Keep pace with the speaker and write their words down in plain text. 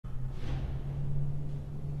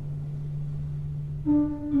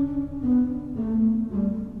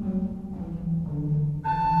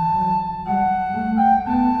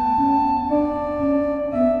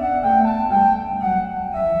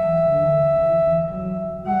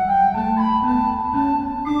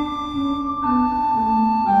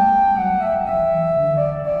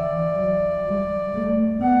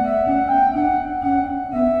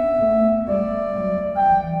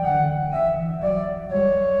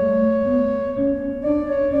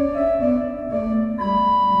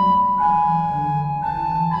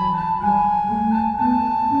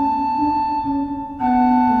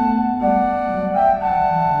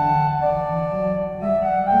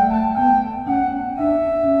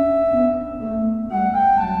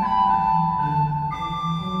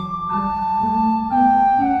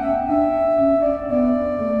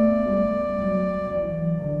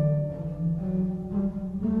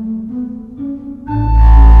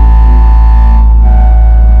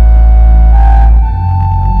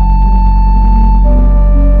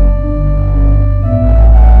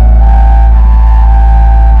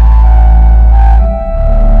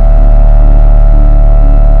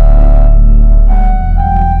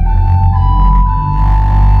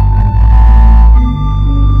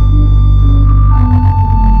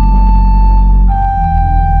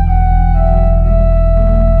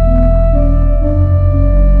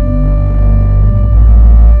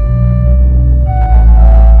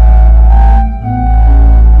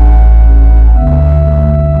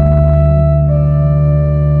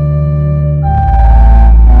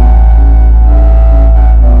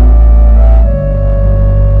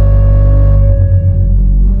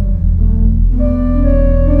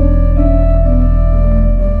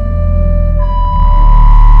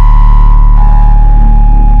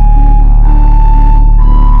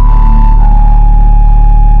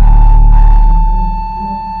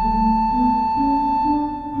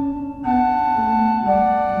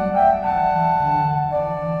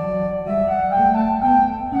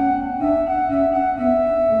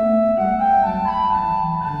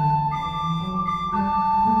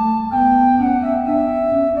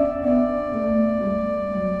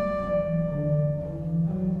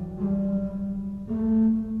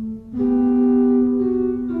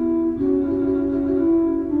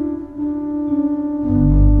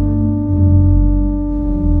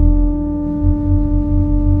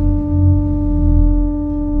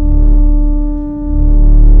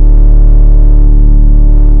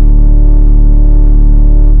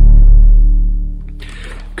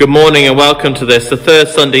Good morning and welcome to this, the third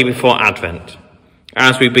Sunday before Advent.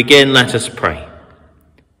 As we begin, let us pray.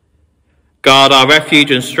 God, our refuge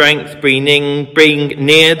and strength, bring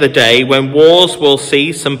near the day when wars will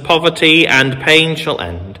cease and poverty and pain shall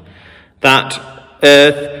end, that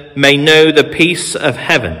earth may know the peace of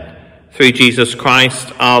heaven, through Jesus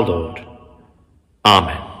Christ our Lord.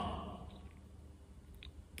 Amen.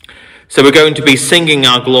 So we're going to be singing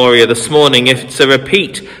our Gloria this morning. It's a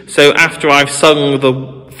repeat, so after I've sung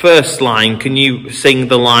the first line, can you sing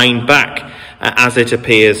the line back as it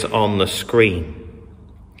appears on the screen?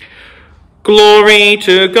 Glory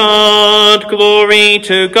to God, glory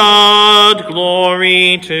to God,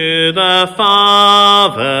 glory to the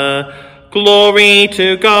Father. Glory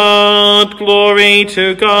to God, glory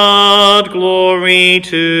to God, glory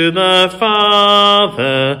to the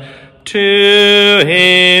Father. To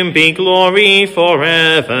him be glory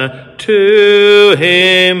forever. To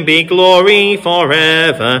him be glory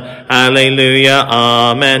forever. Alleluia,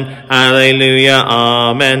 amen. Alleluia,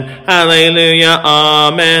 amen. Alleluia,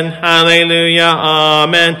 amen. Alleluia,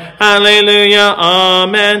 amen. Alleluia,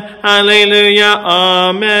 amen. Alleluia,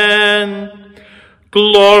 amen.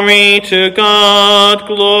 Glory to God,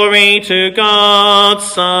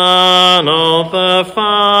 Son of the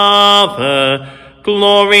Father.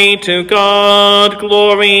 Glory to God,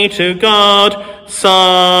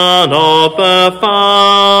 Son of the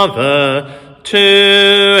Father.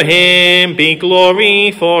 To him be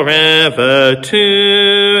glory forever.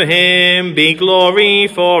 To him be glory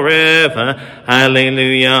forever.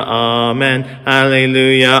 Alleluia, amen.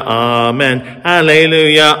 Alleluia, amen.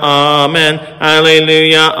 Alleluia, amen.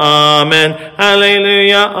 Alleluia, amen.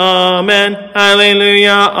 Alleluia, amen.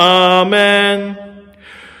 Alleluia, amen.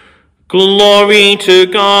 Glory to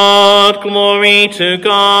God, glory to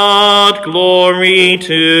God, glory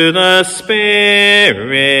to the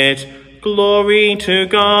Spirit. Glory to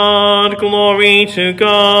God, glory to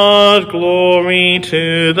God, glory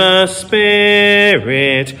to the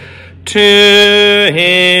Spirit. To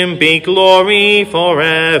him be glory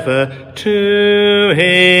forever. To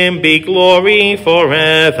him be glory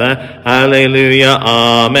forever. Alleluia,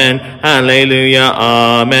 amen. Alleluia,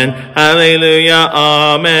 amen. Alleluia,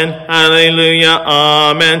 amen. Alleluia,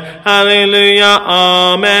 amen. Alleluia,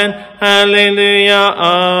 amen. Alleluia,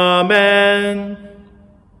 amen.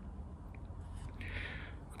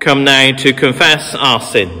 Come now to confess our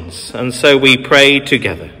sins, and so we pray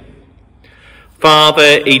together.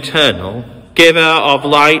 Father eternal, giver of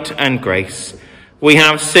light and grace, we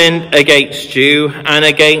have sinned against you and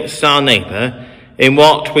against our neighbour in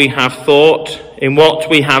what we have thought, in what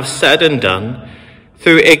we have said and done,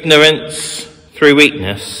 through ignorance, through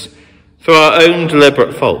weakness, through our own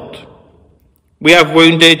deliberate fault. We have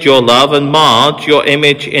wounded your love and marred your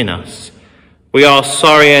image in us. We are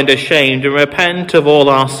sorry and ashamed and repent of all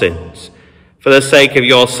our sins. For the sake of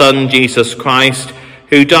your Son, Jesus Christ,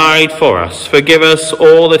 who died for us, forgive us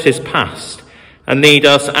all that is past, and lead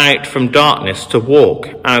us out from darkness to walk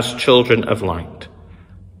as children of light.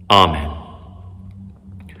 Amen.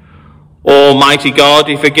 Almighty God,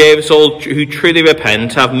 who forgives all who truly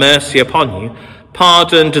repent, have mercy upon you,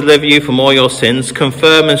 pardon and deliver you from all your sins,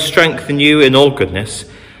 confirm and strengthen you in all goodness,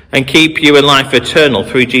 and keep you in life eternal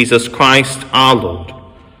through Jesus Christ our Lord.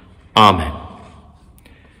 Amen.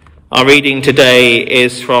 Our reading today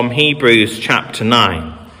is from Hebrews chapter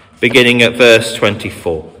 9, beginning at verse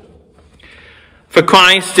 24. For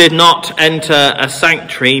Christ did not enter a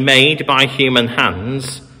sanctuary made by human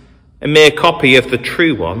hands, a mere copy of the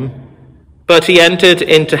true one, but he entered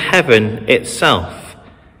into heaven itself,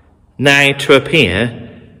 now to appear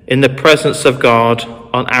in the presence of God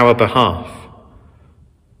on our behalf.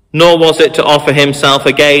 Nor was it to offer himself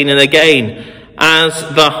again and again, as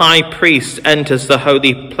the high priest enters the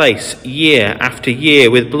holy place year after year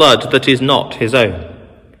with blood that is not his own.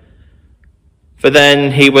 For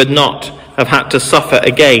then he would not have had to suffer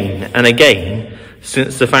again and again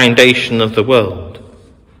since the foundation of the world.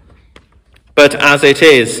 But as it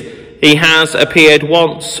is, he has appeared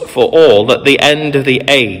once for all at the end of the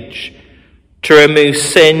age to remove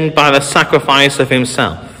sin by the sacrifice of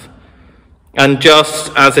himself. And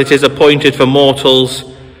just as it is appointed for mortals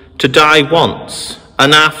to die once,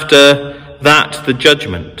 and after that the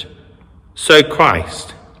judgment, so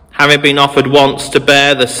Christ, having been offered once to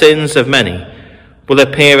bear the sins of many, will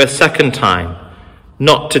appear a second time,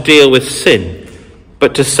 not to deal with sin,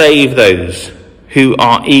 but to save those who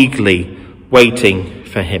are eagerly waiting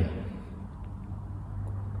for him.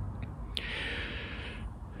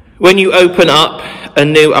 When you open up a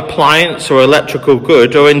new appliance or electrical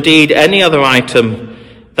good, or indeed any other item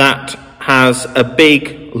that has a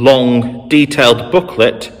big, long, detailed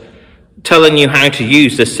booklet telling you how to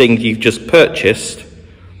use this thing you've just purchased,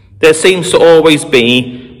 there seems to always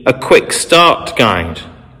be a quick start guide.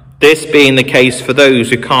 This being the case for those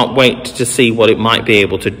who can't wait to see what it might be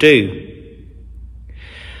able to do.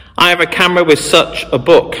 I have a camera with such a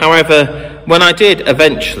book. However, when I did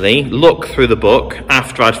eventually look through the book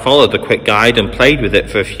after I'd followed the quick guide and played with it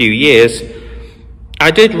for a few years,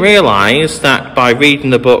 I did realise that by reading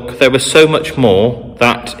the book there was so much more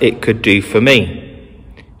that it could do for me.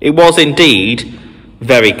 It was indeed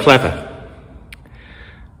very clever.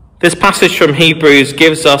 This passage from Hebrews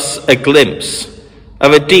gives us a glimpse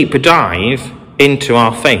of a deep dive into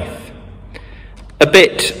our faith. A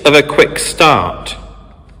bit of a quick start.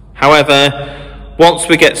 However, once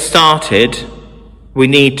we get started, we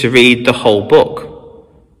need to read the whole book.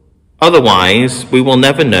 Otherwise, we will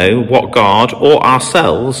never know what God or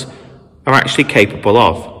ourselves are actually capable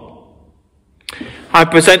of. I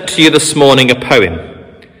present to you this morning a poem,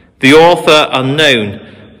 the author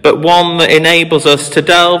unknown, but one that enables us to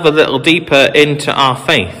delve a little deeper into our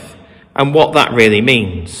faith and what that really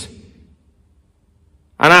means.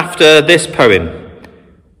 And after this poem,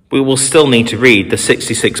 we will still need to read the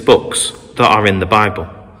 66 books that are in the Bible.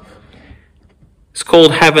 It's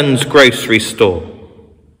called Heaven's Grocery Store.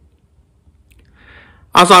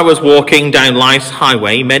 As I was walking down life's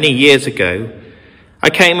highway many years ago, I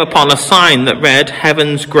came upon a sign that read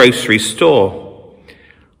Heaven's Grocery Store.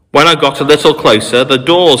 When I got a little closer, the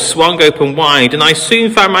doors swung open wide and I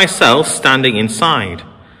soon found myself standing inside.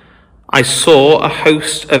 I saw a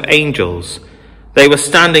host of angels. They were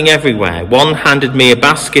standing everywhere. One handed me a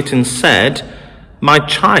basket and said, "My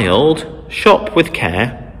child, shop with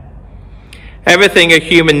care." Everything a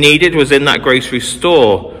human needed was in that grocery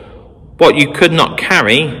store. What you could not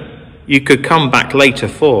carry, you could come back later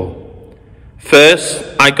for. First,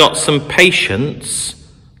 I got some patience.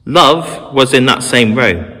 Love was in that same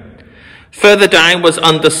row. Further down was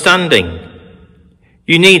understanding.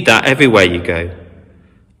 You need that everywhere you go.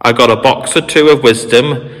 I got a box or two of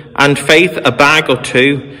wisdom and faith a bag or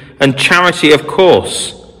two, and charity, of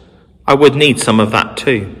course, I would need some of that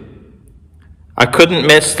too. I couldn't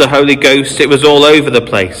miss the Holy Ghost, it was all over the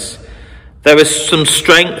place. There was some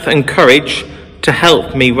strength and courage to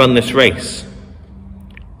help me run this race.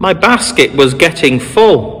 My basket was getting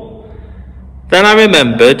full. Then I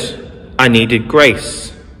remembered I needed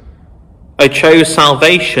grace. I chose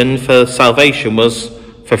salvation, for salvation was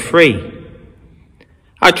for free.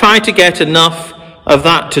 I tried to get enough of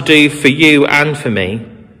that to do for you and for me.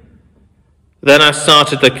 Then I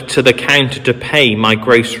started to the counter to pay my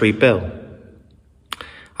grocery bill.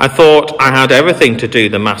 I thought I had everything to do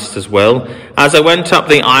the Master's will. As I went up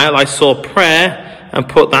the aisle, I saw prayer and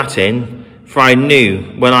put that in, for I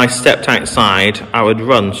knew when I stepped outside, I would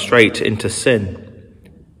run straight into sin.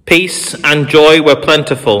 Peace and joy were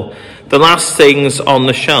plentiful, the last things on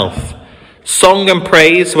the shelf. Song and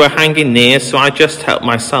praise were hanging near, so I just helped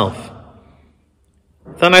myself.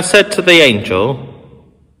 Then I said to the angel,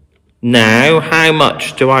 "Now, how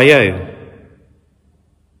much do I owe?"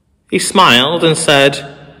 He smiled and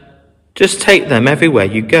said, "Just take them everywhere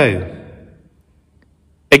you go."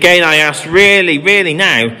 Again I asked, really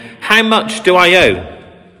now, how much do I owe?"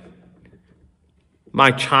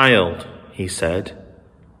 "My child," he said,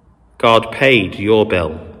 "God paid your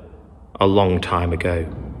bill a long time ago."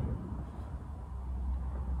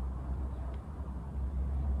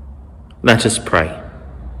 Let us pray.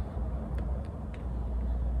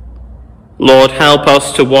 Lord, help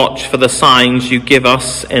us to watch for the signs you give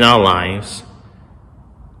us in our lives,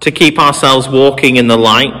 to keep ourselves walking in the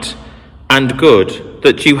light and good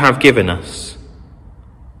that you have given us.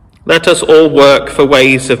 Let us all work for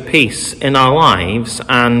ways of peace in our lives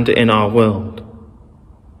and in our world.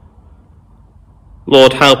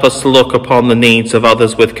 Lord, help us to look upon the needs of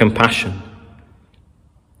others with compassion.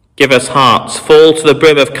 Give us hearts full to the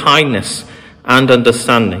brim of kindness and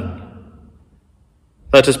understanding.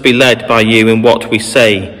 Let us be led by you in what we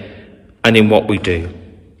say and in what we do.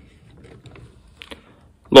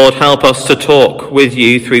 Lord, help us to talk with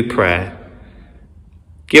you through prayer.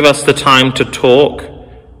 Give us the time to talk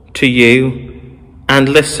to you and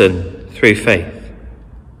listen through faith.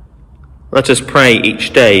 Let us pray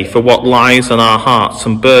each day for what lies on our hearts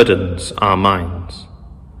and burdens our minds.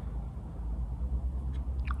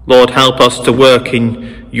 Lord, help us to work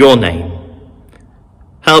in your name.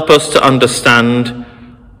 Help us to understand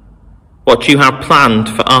what you have planned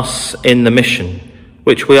for us in the mission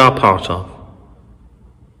which we are part of.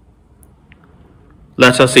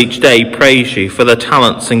 Let us each day praise you for the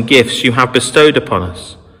talents and gifts you have bestowed upon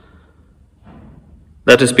us.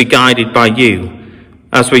 Let us be guided by you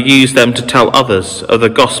as we use them to tell others of the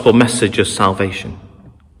gospel message of salvation.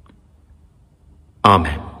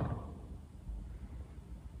 Amen.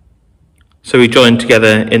 So we join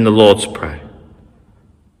together in the Lord's Prayer.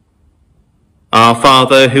 Our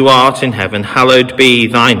Father, who art in heaven, hallowed be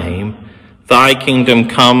thy name. Thy kingdom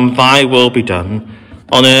come, thy will be done,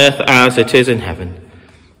 on earth as it is in heaven.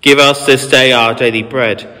 Give us this day our daily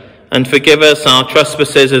bread, and forgive us our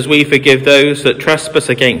trespasses as we forgive those that trespass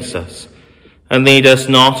against us. And lead us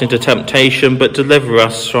not into temptation, but deliver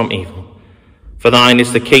us from evil. For thine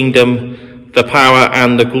is the kingdom, the power,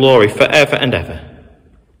 and the glory, forever and ever.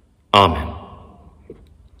 Amen.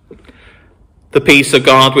 The peace of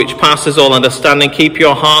God, which passes all understanding, keep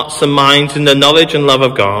your hearts and minds in the knowledge and love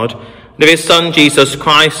of God, and of his Son, Jesus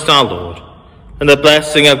Christ our Lord. And the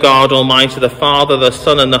blessing of God Almighty, the Father, the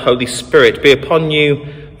Son, and the Holy Spirit be upon you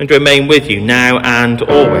and remain with you now and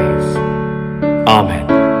always.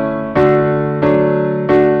 Amen.